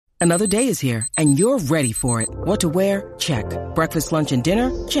Another day is here, and you're ready for it. What to wear? Check. Breakfast, lunch, and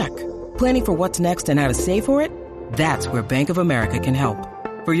dinner? Check. Planning for what's next and how to save for it? That's where Bank of America can help.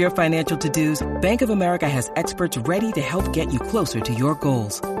 For your financial to-dos, Bank of America has experts ready to help get you closer to your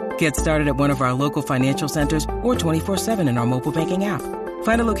goals. Get started at one of our local financial centers or 24/7 in our mobile banking app.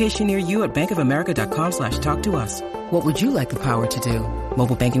 Find a location near you at bankofamerica.com/talktous. What would you like the power to do?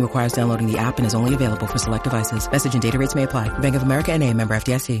 Mobile banking requires downloading the app and is only available for select devices. Message and data rates may apply. Bank of America N.A., member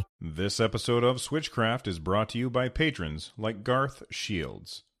FDIC. This episode of Switchcraft is brought to you by patrons like Garth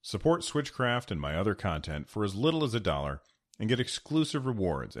Shields. Support Switchcraft and my other content for as little as $1 and get exclusive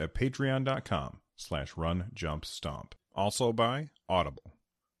rewards at patreon.com/runjumpstomp. Also by Audible.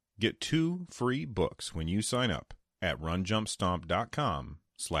 Get 2 free books when you sign up at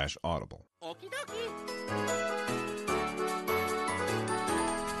runjumpstomp.com/audible. Okie dokie.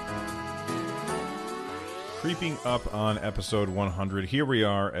 Creeping up on episode 100. Here we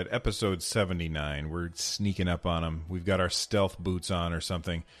are at episode 79. We're sneaking up on them. We've got our stealth boots on or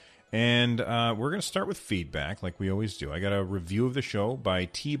something. And we're going to start with feedback like we always do. I got a review of the show by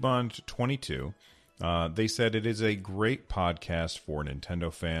T-Bond22. They said it is a great podcast for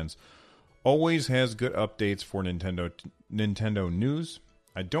Nintendo fans. Always has good updates for Nintendo news.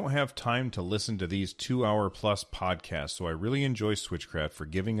 I don't have time to listen to these 2-hour-plus podcasts, so I really enjoy Switchcraft for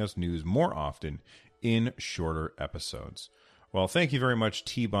giving us news more often in shorter episodes. Well, thank you very much,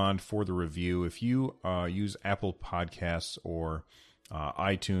 T-Bond, for the review. If you use Apple Podcasts or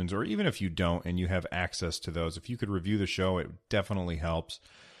iTunes, or even if you don't and you have access to those, if you could review the show, it definitely helps.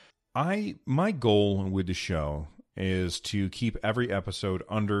 My goal with the show is to keep every episode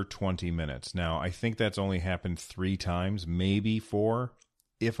under 20 minutes. Now, I think that's only happened 3 times, maybe 4,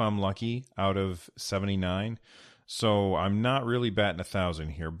 if I'm lucky, out of 79. So I'm not really batting 1,000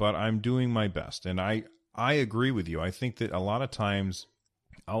 here, but I'm doing my best. And I agree with you. I think that a lot of times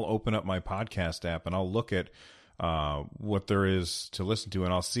I'll open up my podcast app and I'll look at what there is to listen to,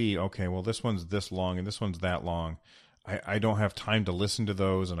 and I'll see, okay, well, this one's this long and this one's that long. I don't have time to listen to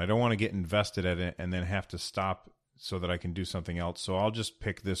those, and I don't want to get invested at it and then have to stop so that I can do something else. So I'll just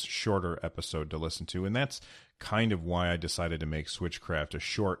pick this shorter episode to listen to, and that's kind of why I decided to make Switchcraft a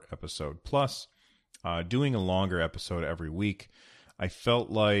short episode. Plus, doing a longer episode every week, I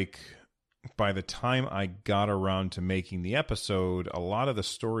felt like by the time I got around to making the episode, a lot of the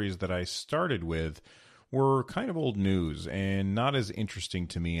stories that I started with were kind of old news and not as interesting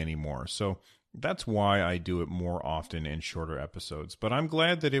to me anymore. So that's why I do it more often in shorter episodes. But I'm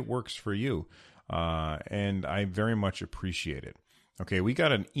glad that it works for you, and I very much appreciate it. Okay, we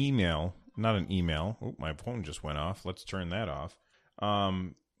got an email, not an email. Oh, my phone just went off. Let's turn that off.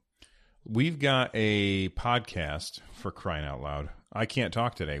 We've got a podcast, for crying out loud. I can't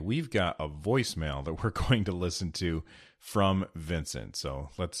talk today. We've got a voicemail that we're going to listen to from Vincent.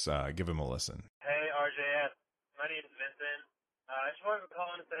 So let's give him a listen. Hey, RJS. My name is Vincent. I just wanted to call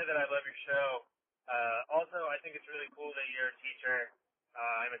and say that I love your show. Also, I think it's really cool that you're a teacher.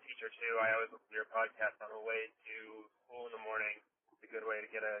 I'm a teacher, too. I always listen to your podcast on the way to school in the morning. It's a good way to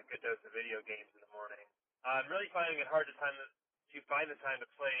get a good dose of video games in the morning. I'm really finding it hard to find the time to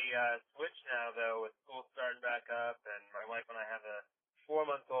play Switch now, though, with school starting back up, and my wife and I have a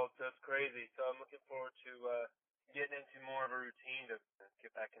 4-month-old, so it's crazy. So I'm looking forward to getting into more of a routine to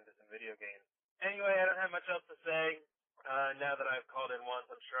get back into some video games. Anyway, I don't have much else to say. Now that I've called in once,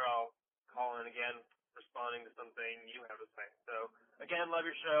 I'm sure I'll call in again, responding to something you have to say. So, again, love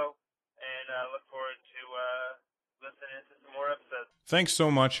your show, and look forward to listening to some more episodes. Thanks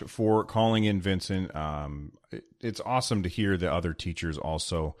so much for calling in, Vincent. It's awesome to hear that other teachers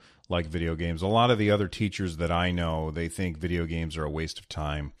also like video games. A lot of the other teachers that I know, they think video games are a waste of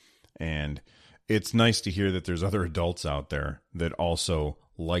time. And it's nice to hear that there's other adults out there that also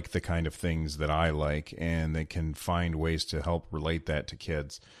like the kind of things that I like, and they can find ways to help relate that to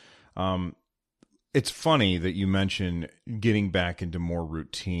kids. It's funny that you mentioned getting back into more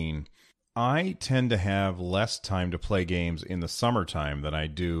routine. I tend to have less time to play games in the summertime than I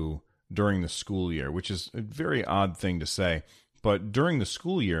do during the school year, which is a very odd thing to say. But during the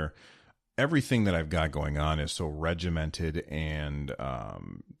school year, everything that I've got going on is so regimented and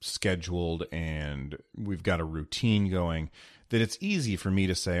scheduled, and we've got a routine going that it's easy for me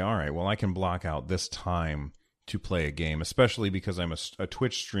to say, all right, well, I can block out this time to play a game, especially because I'm a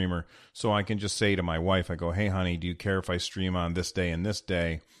Twitch streamer. So I can just say to my wife, I go, hey, honey, do you care if I stream on this day and this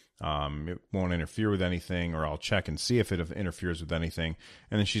day? It won't interfere with anything, or I'll check and see if it interferes with anything.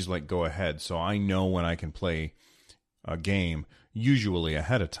 And then she's like, go ahead. So I know when I can play a game, usually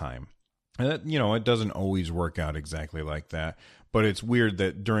ahead of time. And it doesn't always work out exactly like that. But it's weird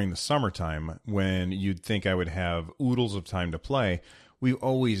that during the summertime, when you'd think I would have oodles of time to play, we've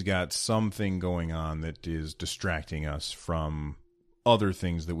always got something going on that is distracting us from other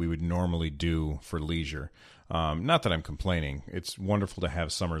things that we would normally do for leisure. Not that I'm complaining. It's wonderful to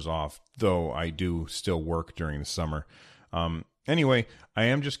have summers off, though I do still work during the summer. Anyway, I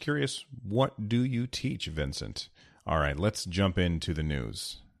am just curious, what do you teach, Vincent? All right, let's jump into the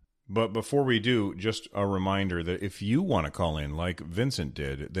news. But before we do, just a reminder that if you want to call in like Vincent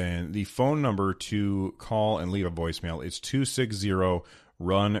did, then the phone number to call and leave a voicemail is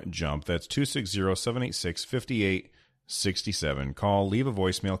 260-RUN-JUMP. That's 260-786-5867. Call, leave a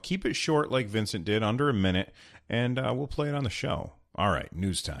voicemail. Keep it short like Vincent did, under a minute, and we'll play it on the show. All right,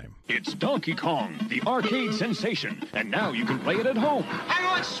 news time. It's Donkey Kong, the arcade sensation, and now you can play it at home. Hang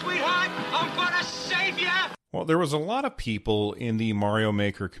on, sweetheart, I'm gonna save you! Well, there was a lot of people in the Mario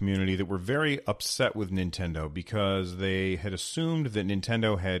Maker community that were very upset with Nintendo because they had assumed that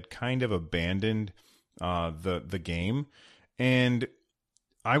Nintendo had kind of abandoned the game. And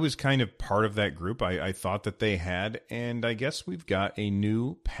I was kind of part of that group. I thought that they had, and I guess we've got a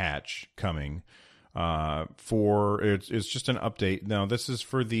new patch coming it's just an update. Now, this is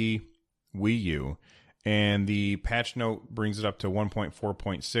for the Wii U. And the patch note brings it up to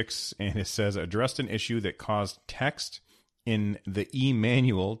 1.4.6, and it says, addressed an issue that caused text in the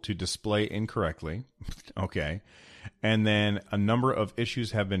e-manual to display incorrectly. Okay. And then a number of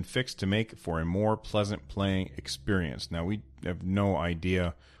issues have been fixed to make for a more pleasant playing experience. Now, we have no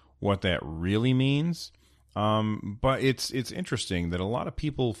idea what that really means, but it's interesting that a lot of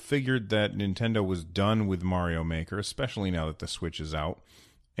people figured that Nintendo was done with Mario Maker, especially now that the Switch is out.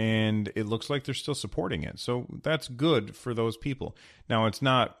 And it looks like they're still supporting it. So that's good for those people. Now, it's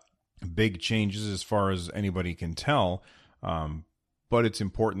not big changes as far as anybody can tell, but it's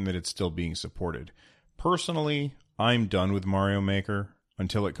important that it's still being supported. Personally, I'm done with Mario Maker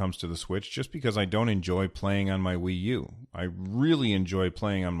until it comes to the Switch, just because I don't enjoy playing on my Wii U. I really enjoy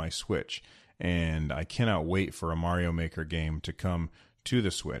playing on my Switch, and I cannot wait for a Mario Maker game to come to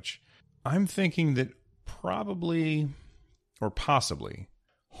the Switch. I'm thinking that probably, or possibly,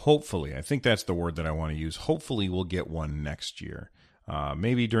 hopefully, I think that's the word that I want to use. Hopefully we'll get one next year.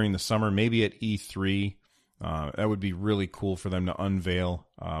 Maybe during the summer, maybe at E3. That would be really cool for them to unveil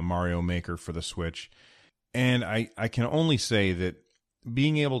Mario Maker for the Switch. And I can only say that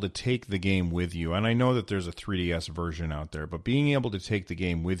being able to take the game with you, and I know that there's a 3DS version out there, but being able to take the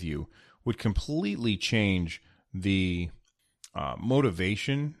game with you would completely change the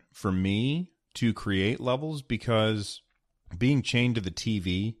motivation for me to create levels, because being chained to the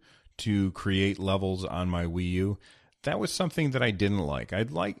TV to create levels on my Wii U, that was something that I didn't like. I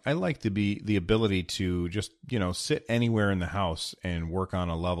like to be the ability to just, sit anywhere in the house and work on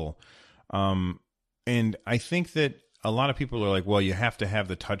a level. And I think that a lot of people are like, well, you have to have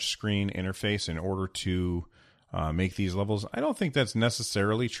the touchscreen interface in order to make these levels. I don't think that's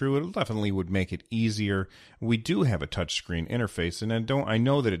necessarily true. It definitely would make it easier. We do have a touchscreen interface, and I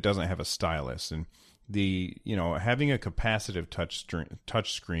know that it doesn't have a stylus, and having a capacitive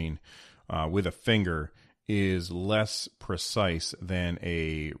touch screen with a finger is less precise than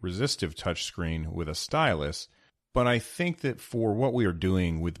a resistive touch screen with a stylus. But I think that for what we are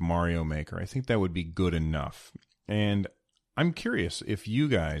doing with Mario Maker, I think that would be good enough. And I'm curious if you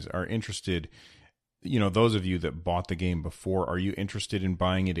guys are interested, those of you that bought the game before, are you interested in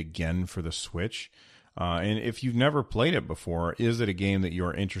buying it again for the Switch? And if you've never played it before, is it a game that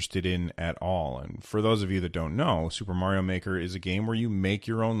you're interested in at all? And for those of you that don't know, Super Mario Maker is a game where you make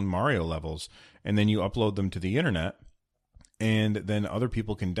your own Mario levels, and then you upload them to the internet, and then other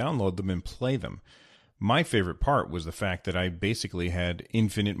people can download them and play them. My favorite part was the fact that I basically had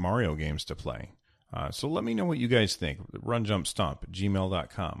infinite Mario games to play. So let me know what you guys think.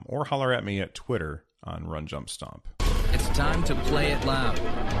 runjumpstomp@gmail.com, or holler at me at Twitter on runjumpstomp. It's time to play it loud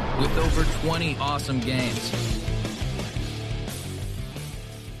with over 20 awesome games.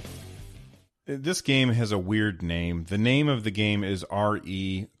 This game has a weird name. The name of the game is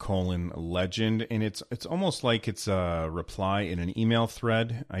RE:legend, and it's almost like it's a reply in an email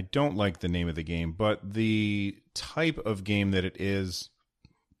thread. I don't like the name of the game, but the type of game that it is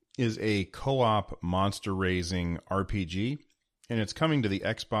a co-op monster raising RPG, and it's coming to the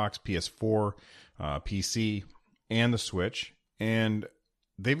Xbox, PS4, PC, and the Switch, and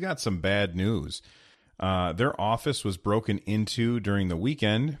they've got some bad news. Their office was broken into during the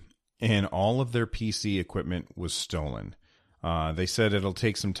weekend, and all of their PC equipment was stolen. They said it'll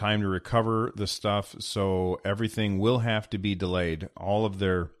take some time to recover the stuff, so everything will have to be delayed. All of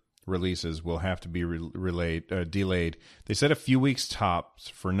their releases will have to be delayed. They said a few weeks tops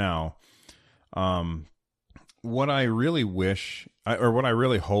for now. What I really wish, or what I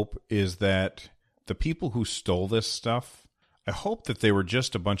really hope, is that the people who stole this stuff I hope that they were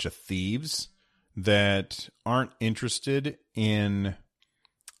just a bunch of thieves that aren't interested in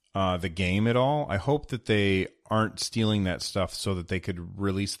the game at all. I hope that they aren't stealing that stuff so that they could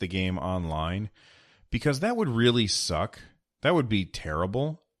release the game online, because that would really suck. That would be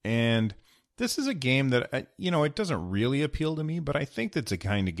terrible. And this is a game that, it doesn't really appeal to me, but I think that's a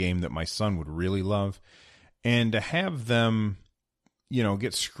kind of game that my son would really love. And to have them,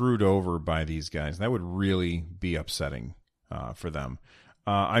 get screwed over by these guys, that would really be upsetting for them.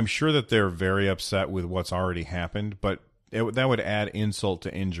 I'm sure that they're very upset with what's already happened, but that would add insult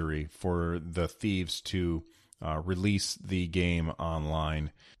to injury for the thieves to release the game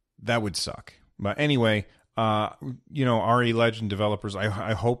online. That would suck. But anyway, RE Legend developers,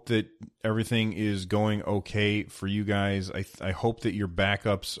 I hope that everything is going okay for you guys. I hope that your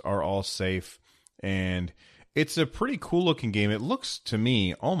backups are all safe. And it's a pretty cool looking game. It looks to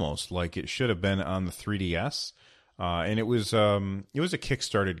me almost like it should have been on the 3DS. And it was a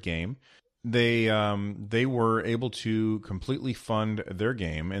Kickstarted game. They were able to completely fund their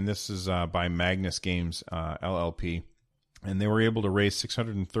game, and this is by Magnus Games LLP, and they were able to raise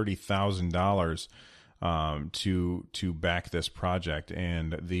 $630,000 to back this project.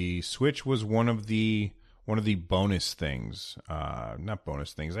 And the Switch was one of the bonus things, not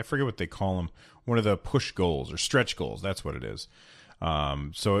bonus things. I forget what they call them. One of the push goals or stretch goals. That's what it is.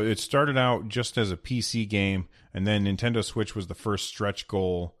 So it started out just as a PC game, and then Nintendo Switch was the first stretch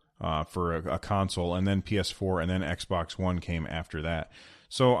goal for a console, and then PS4, and then Xbox One came after that.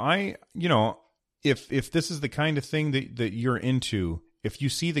 So if this is the kind of thing that you're into, if you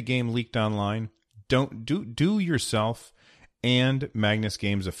see the game leaked online, don't do yourself and Magnus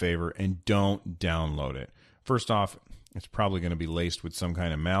Games a favor and don't download it. First off, it's probably going to be laced with some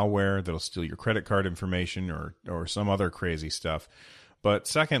kind of malware that'll steal your credit card information or some other crazy stuff. But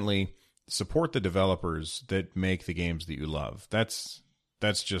secondly, support the developers that make the games that you love. That's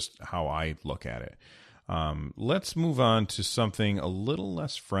just how I look at it. Let's move on to something a little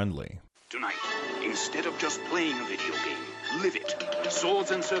less friendly. Tonight, instead of just playing a video game, live it.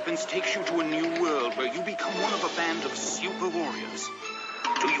 Swords and Serpents takes you to a new world where you become one of a band of super warriors.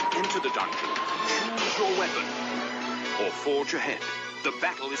 Do you enter the dungeon, choose your weapon, or forge ahead? The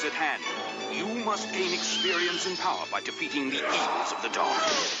battle is at hand. You must gain experience and power by defeating the evils of the dark.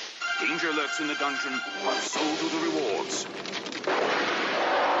 Danger lurks in the dungeon, but so do the rewards.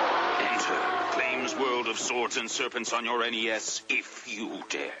 Enter Acclaim's world of Swords and Serpents on your NES, if you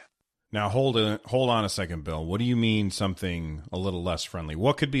dare. Now, hold on a second, Bill. What do you mean something a little less friendly?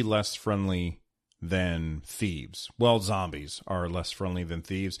 What could be less friendly than thieves? Well, zombies are less friendly than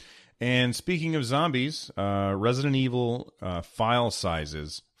thieves. And speaking of zombies, Resident Evil file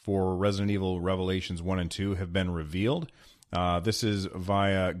sizes for Resident Evil Revelations 1 and 2 have been revealed. This is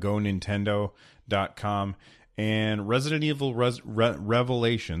via GoNintendo.com. And Resident Evil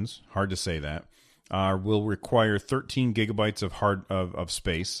Revelations, hard to say that, will require 13 gigabytes of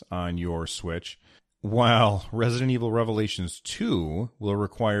space on your Switch, while Resident Evil Revelations 2 will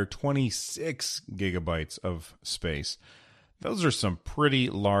require 26 gigabytes of space. Those are some pretty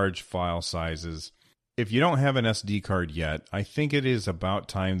large file sizes. If you don't have an SD card yet, I think it is about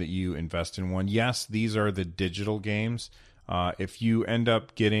time that you invest in one. Yes, these are the digital games. If you end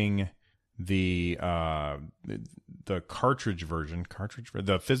up getting the cartridge version,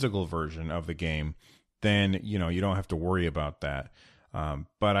 the physical version of the game, then you don't have to worry about that.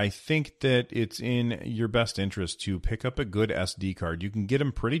 But I think that it's in your best interest to pick up a good SD card. You can get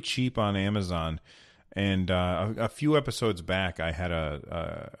them pretty cheap on Amazon. And a few episodes back, I had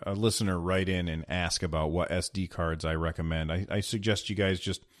a listener write in and ask about what SD cards I recommend. I suggest you guys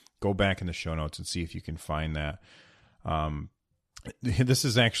just go back in the show notes and see if you can find that. This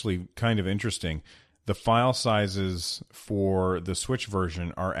is actually kind of interesting. The file sizes for the Switch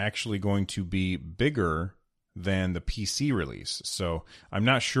version are actually going to be bigger than the PC release. So I'm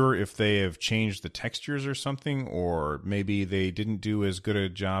not sure if they have changed the textures or something, or maybe they didn't do as good a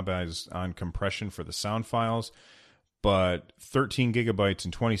job as on compression for the sound files. But 13 gigabytes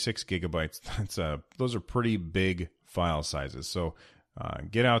and 26 gigabytes, those are pretty big file sizes. So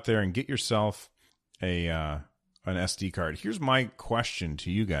get out there and get yourself an SD card. Here's my question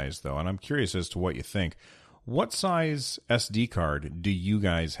to you guys, though, and I'm curious as to what you think. What size SD card do you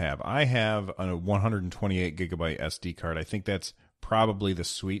guys have? I have a 128 gigabyte SD card. I think that's probably the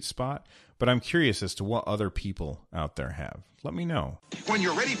sweet spot, but I'm curious as to what other people out there have. Let me know. When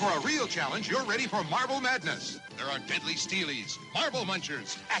you're ready for a real challenge, you're ready for Marble Madness. There are deadly steelies, marble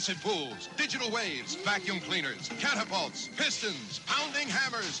munchers, acid pools, digital waves, vacuum cleaners, catapults, pistons, pounding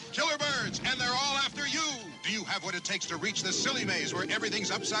hammers, killer birds, and they're all after you. Do you have what it takes to reach the silly maze where everything's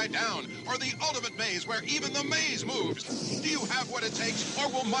upside down, or the ultimate maze where even the maze moves? Do you have what it takes, or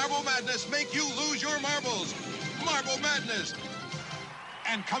will Marble Madness make you lose your marbles? Marble Madness.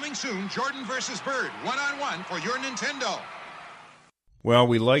 And coming soon, Jordan versus Bird, one-on-one for your Nintendo. Well,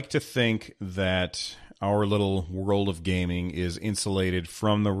 we like to think that our little world of gaming is insulated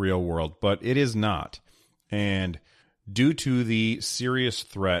from the real world, but it is not. And due to the serious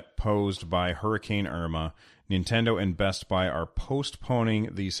threat posed by Hurricane Irma, Nintendo and Best Buy are postponing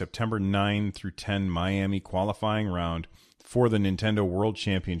the September 9 through 10 Miami qualifying round for the Nintendo World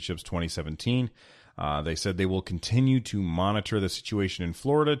Championships 2017. They said they will continue to monitor the situation in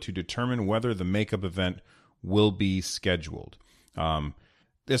Florida to determine whether the makeup event will be scheduled.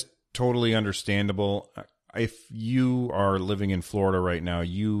 It's totally understandable. If you are living in Florida right now,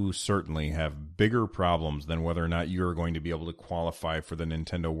 you certainly have bigger problems than whether or not you're going to be able to qualify for the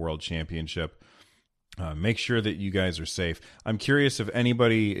Nintendo World Championship. Make sure that you guys are safe. I'm curious if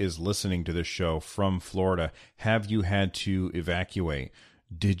anybody is listening to this show from Florida. Have you had to evacuate?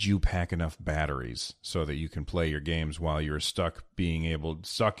 Did you pack enough batteries so that you can play your games while you're stuck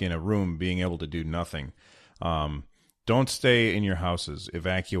in a room, being able to do nothing? Don't stay in your houses.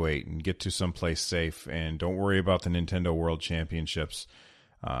 Evacuate and get to someplace safe. And don't worry about the Nintendo World Championships.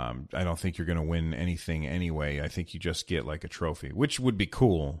 I don't think you're going to win anything anyway. I think you just get like a trophy, which would be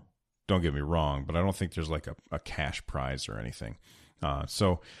cool. Don't get me wrong, but I don't think there's like a cash prize or anything.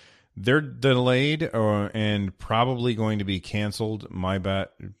 So they're delayed and probably going to be canceled. My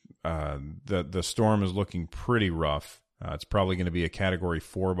bet, the storm is looking pretty rough. It's probably going to be a Category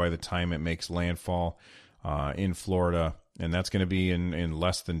 4 by the time it makes landfall in Florida, and that's going to be in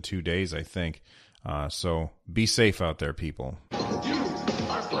less than 2 days, I think. So be safe out there, people. You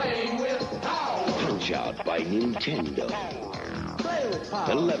are playing with power. Punch-Out by Nintendo.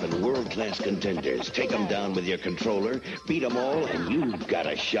 11 world-class contenders. Take them down with your controller, beat them all, and you've got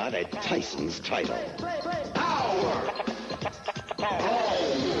a shot at Tyson's title. Power.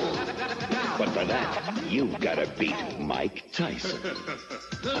 But for that, you've got to beat Mike Tyson.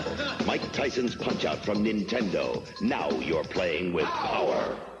 Mike Tyson's Punch-Out from Nintendo. Now you're playing with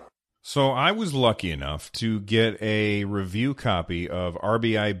power. So I was lucky enough to get a review copy of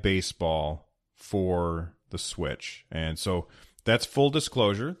RBI Baseball for the Switch. And so that's full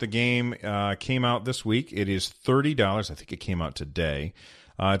disclosure. The game came out this week. It is $30. I think it came out today.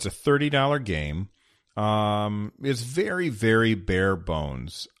 It's a $30 game. It's very, very bare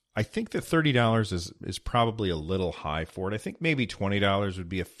bones. I think that $30 is probably a little high for it. I think maybe $20 would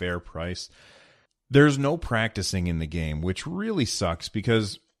be a fair price. There's no practicing in the game, which really sucks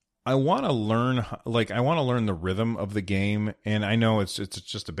because I want to learn the rhythm of the game, and I know it's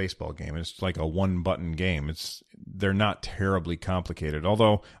just a baseball game. It's like a one-button game. They're not terribly complicated,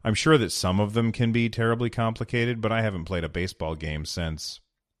 although I'm sure that some of them can be terribly complicated, but I haven't played a baseball game since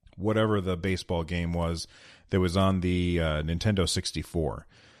whatever the baseball game was that was on the Nintendo 64.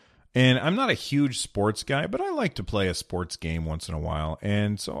 And I'm not a huge sports guy, but I like to play a sports game once in a while.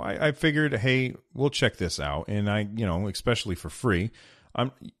 And so I figured, hey, we'll check this out. And especially for free,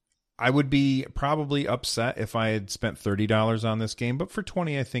 I would be probably upset if I had spent $30 on this game, but for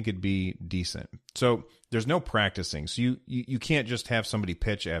 $20, I think it'd be decent. So there's no practicing. So you can't just have somebody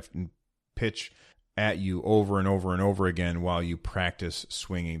pitch at you over and over and over again while you practice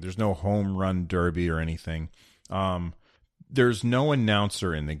swinging. There's no home run derby or anything. There's no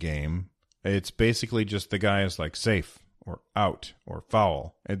announcer in the game. It's basically just the guy is like safe or out or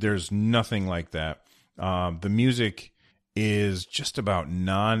foul. There's nothing like that. The music is just about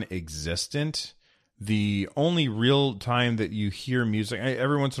non-existent. The only real time that you hear music,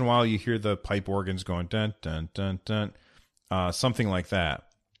 every once in a while you hear the pipe organs going dun dun dun dun, something like that.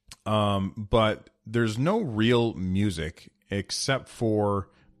 But there's no real music except for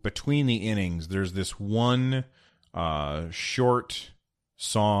between the innings. There's this one short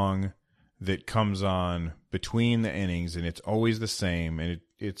song that comes on between the innings, and it's always the same. And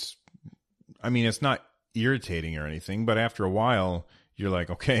it's not irritating or anything, but after a while you're like,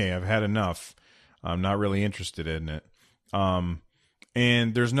 okay, I've had enough. I'm not really interested in it.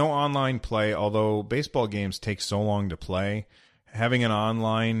 And there's no online play, although baseball games take so long to play. Having an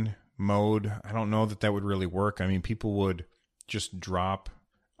online mode, I don't know that would really work. I mean, people would just drop,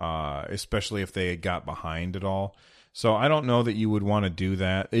 especially if they got behind at all. So I don't know that you would want to do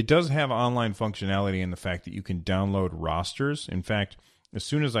that. It does have online functionality in the fact that you can download rosters. In fact, as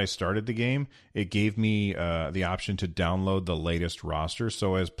soon as I started the game, it gave me the option to download the latest roster.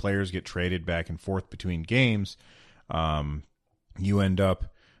 So as players get traded back and forth between games, you end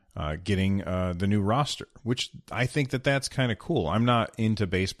up getting the new roster, which I think that that's kind of cool. I'm not into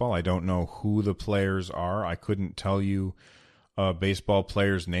baseball. I don't know who the players are. I couldn't tell you a baseball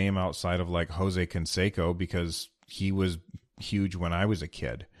player's name outside of like Jose Canseco because he was huge when I was a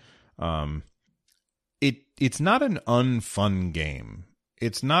kid. It's not an unfun game.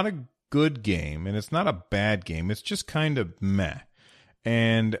 It's not a good game, and it's not a bad game. It's just kind of meh.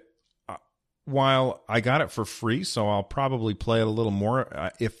 And while I got it for free, so I'll probably play it a little more.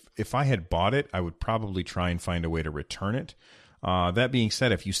 If I had bought it, I would probably try and find a way to return it. That being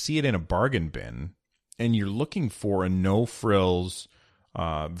said, if you see it in a bargain bin and you're looking for a no-frills,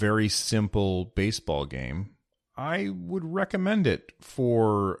 very simple baseball game, I would recommend it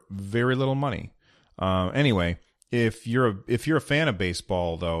for very little money. Anyway, if you're a fan of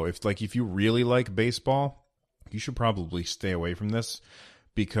baseball, though, if you really like baseball, you should probably stay away from this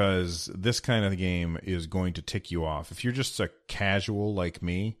because this kind of game is going to tick you off. If you're just a casual like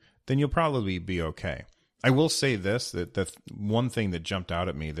me, then you'll probably be okay. I will say this, that one thing that jumped out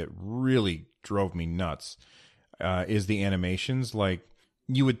at me that really drove me nuts is the animations. Like,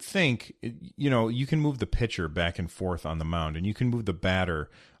 you would think, you can move the pitcher back and forth on the mound, and you can move the batter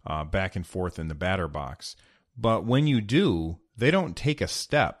back and forth in the batter box. But when you do, they don't take a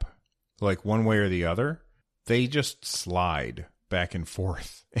step, like one way or the other. They just slide back and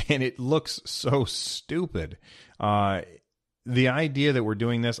forth, and it looks so stupid. The idea that we're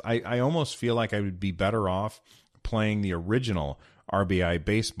doing this, I almost feel like I would be better off playing the original RBI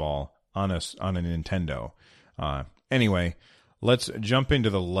baseball on a Nintendo. Anyway, let's jump into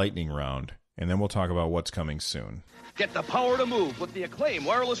the lightning round, and then we'll talk about what's coming soon. Get the power to move with the Acclaim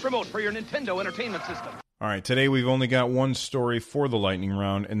wireless remote for your Nintendo Entertainment System. All right, today we've only got one story for the lightning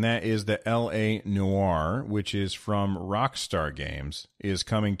round, and that is the L.A. Noire, which is from Rockstar Games, is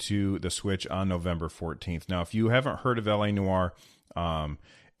coming to the Switch on November 14th. Now, if you haven't heard of L.A. Noire,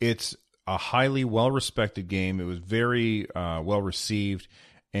 it's a highly well-respected game. It was very well-received,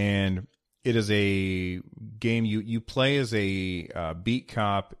 and it is a game you play as a beat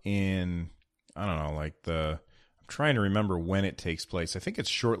cop in, I don't know, I'm trying to remember when it takes place. I think it's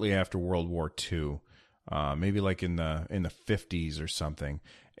shortly after World War II. Maybe like in the 50s or something.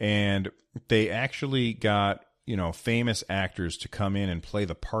 And they actually got, famous actors to come in and play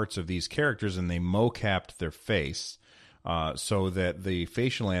the parts of these characters, and they mocapped their face so that the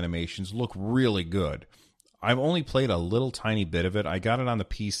facial animations look really good. I've only played a little tiny bit of it. I got it on the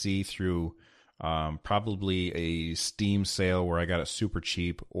PC through probably a Steam sale where I got it super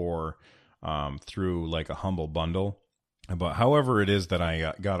cheap, or through like a Humble Bundle. But however it is that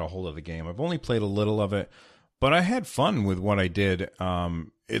I got a hold of the game, I've only played a little of it, but I had fun with what I did.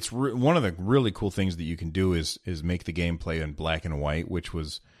 It's one of the really cool things that you can do is make the gameplay in black and white, which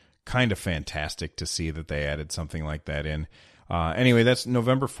was kind of fantastic to see that they added something like that in. Anyway, that's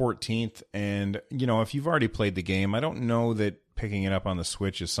November 14th, and if you've already played the game, I don't know that picking it up on the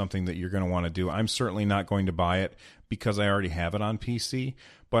Switch is something that you're going to want to do. I'm certainly not going to buy it because I already have it on PC,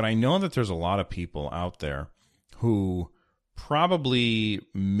 but I know that there's a lot of people out there who probably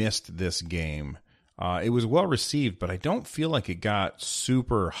missed this game. It was well received, but I don't feel like it got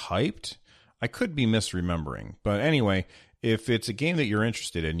super hyped. I could be misremembering. But anyway, if it's a game that you're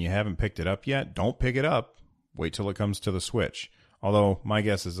interested in and you haven't picked it up yet, don't pick it up. Wait till it comes to the Switch. Although my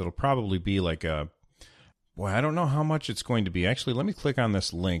guess is it'll probably be like I don't know how much it's going to be. Actually, let me click on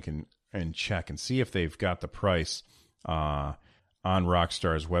this link and check and see if they've got the price on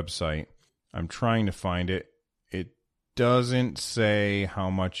Rockstar's website. I'm trying to find it. It doesn't say how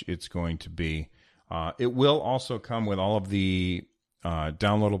much it's going to be. It will also come with all of the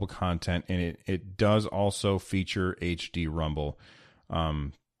downloadable content, and it does also feature HD Rumble.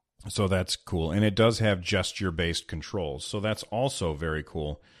 So that's cool. And it does have gesture-based controls, so that's also very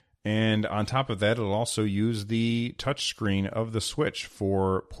cool. And on top of that, it'll also use the touchscreen of the Switch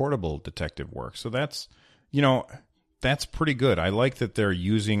for portable detective work. So that's pretty good. I like that they're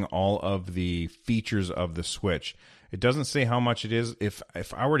using all of the features of the Switch. It doesn't say how much it is. If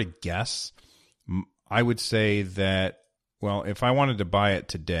I were to guess, I would say that, if I wanted to buy it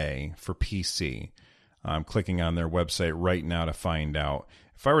today for PC, I'm clicking on their website right now to find out.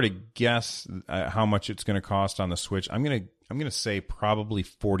 If I were to guess how much it's going to cost on the Switch, I'm going to say probably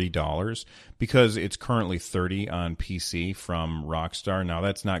 $40 because it's currently $30 on PC from Rockstar. Now,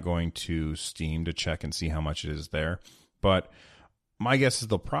 that's not going to Steam to check and see how much it is there, but my guess is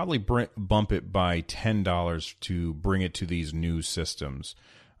they'll probably bump it by $10 to bring it to these new systems.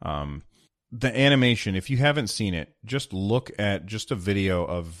 The animation, if you haven't seen it, just look at just a video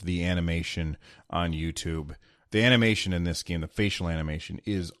of the animation on YouTube. The animation in this game, the facial animation,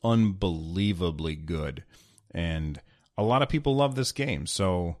 is unbelievably good. And a lot of people love this game.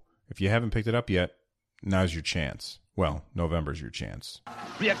 So if you haven't picked it up yet, now's your chance. Well, November's your chance.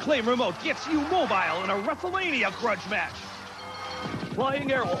 The Acclaim remote gets you mobile in a WrestleMania grudge match. Flying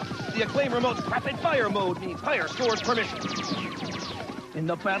Airwolf, the Acclaim remote's rapid fire mode means higher scores per mission. In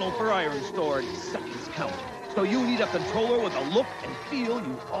the battle for Iron Sword, seconds count. So you need a controller with a look and feel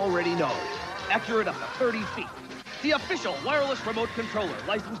you already know. Accurate up to 30 feet. The official wireless remote controller,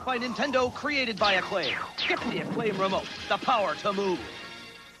 licensed by Nintendo, created by Acclaim. Get the Acclaim remote, the power to move.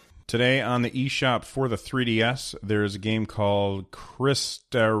 Today on the eShop for the 3DS, there's a game called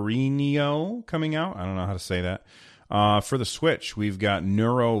Cristarinio coming out. I don't know how to say that. For the Switch, we've got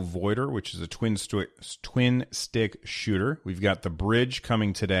Neuro Voider, which is a twin stick shooter. We've got The Bridge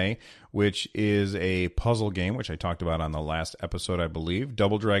coming today, which is a puzzle game, which I talked about on the last episode, I believe.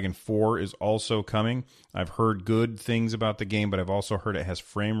 Double Dragon 4 is also coming. I've heard good things about the game, but I've also heard it has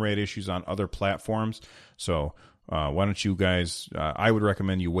frame rate issues on other platforms. So why don't you guys, I would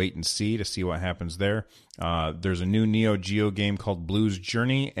recommend you wait and see to see what happens there. There's a new Neo Geo game called Blues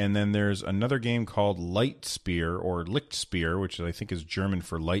Journey, and then there's another game called Light Spear, or Lichtspiel, which I think is German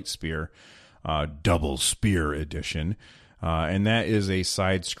for Light Spear, Double Spear Edition. And that is a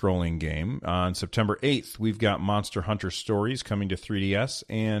side-scrolling game. On September 8th, we've got Monster Hunter Stories coming to 3DS,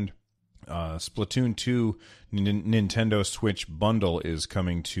 and Splatoon 2 Nintendo Switch bundle is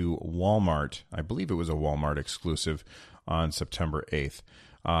coming to Walmart. I believe it was a Walmart exclusive on September 8th.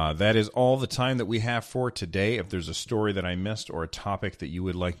 That is all the time that we have for today. If there's a story that I missed or a topic that you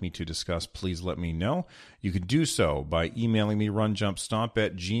would like me to discuss, please let me know. You can do so by emailing me,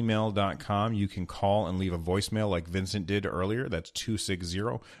 runjumpstomp@gmail.com. You can call and leave a voicemail like Vincent did earlier. That's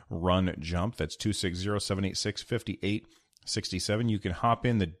 260-RUN-JUMP. That's 260-786-5867. You can hop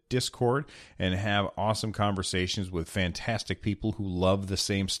in the Discord and have awesome conversations with fantastic people who love the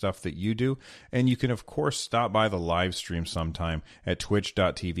same stuff that you do. And you can, of course, stop by the live stream sometime at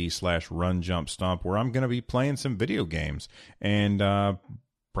twitch.tv/runjumpstomp, where I'm going to be playing some video games and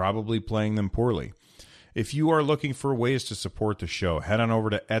probably playing them poorly. If you are looking for ways to support the show, head on over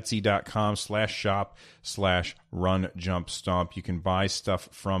to etsy.com/shop/runjumpstomp. You can buy stuff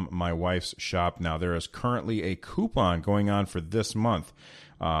from my wife's shop. Now, there is currently a coupon going on for this month.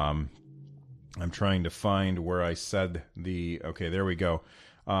 I'm trying to find where I said okay, there we go.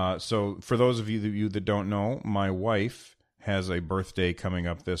 So for those of you that don't know, my wife has a birthday coming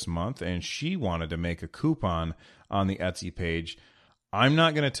up this month, and she wanted to make a coupon on the Etsy page. I'm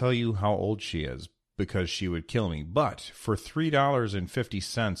not going to tell you how old she is, because she would kill me. But for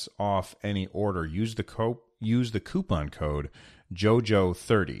 $3.50 off any order, use the coupon code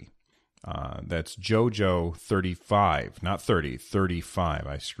JoJo30. That's JoJo35, not 30, 35.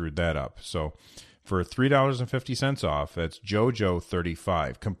 I screwed that up. So for $3.50 off, that's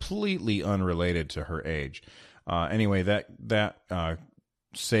JoJo35, completely unrelated to her age. Anyway, that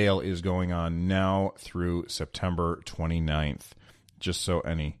sale is going on now through September 29th, just so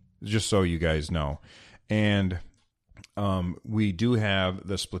you guys know. And we do have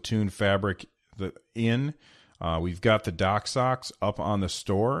the Splatoon fabric we've got the dock socks up on the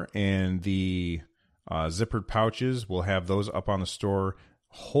store, and the zippered pouches, we'll have those up on the store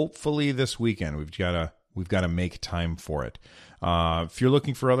hopefully this weekend. We've got to make time for it. If you're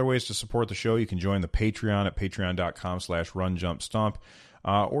looking for other ways to support the show, you can join the Patreon at patreon.com/runjumpstomp.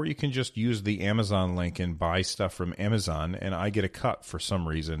 Or you can just use the Amazon link and buy stuff from Amazon, and I get a cut for some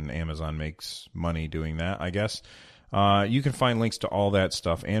reason. Amazon makes money doing that, I guess. You can find links to all that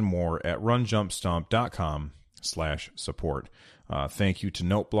stuff and more at runjumpstomp.com/support. Thank you to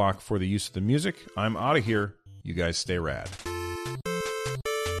Noteblock for the use of the music. I'm out of here. You guys stay rad.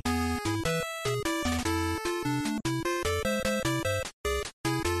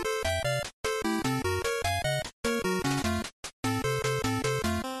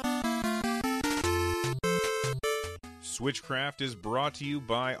 Switchcraft is brought to you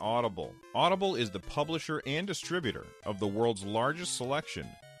by Audible. Audible is the publisher and distributor of the world's largest selection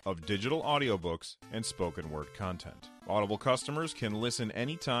of digital audiobooks and spoken word content. Audible customers can listen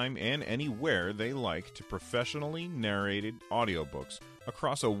anytime and anywhere they like to professionally narrated audiobooks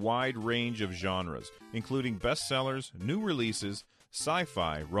across a wide range of genres, including bestsellers, new releases,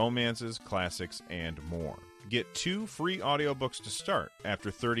 sci-fi, romances, classics, and more. Get 2 free audiobooks to start. After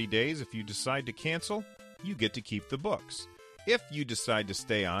 30 days, if you decide to cancel, you get to keep the books. If you decide to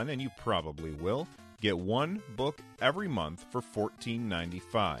stay on, and you probably will, Get one book every month for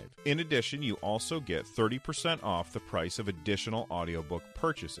 $14.95. In addition, you also get 30% off the price of additional audiobook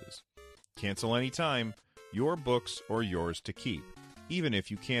purchases. Cancel anytime. Your books are yours to keep, even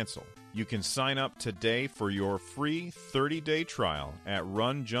if you cancel. You can sign up today for your free 30-day trial at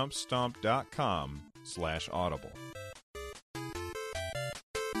runjumpstomp.com/audible.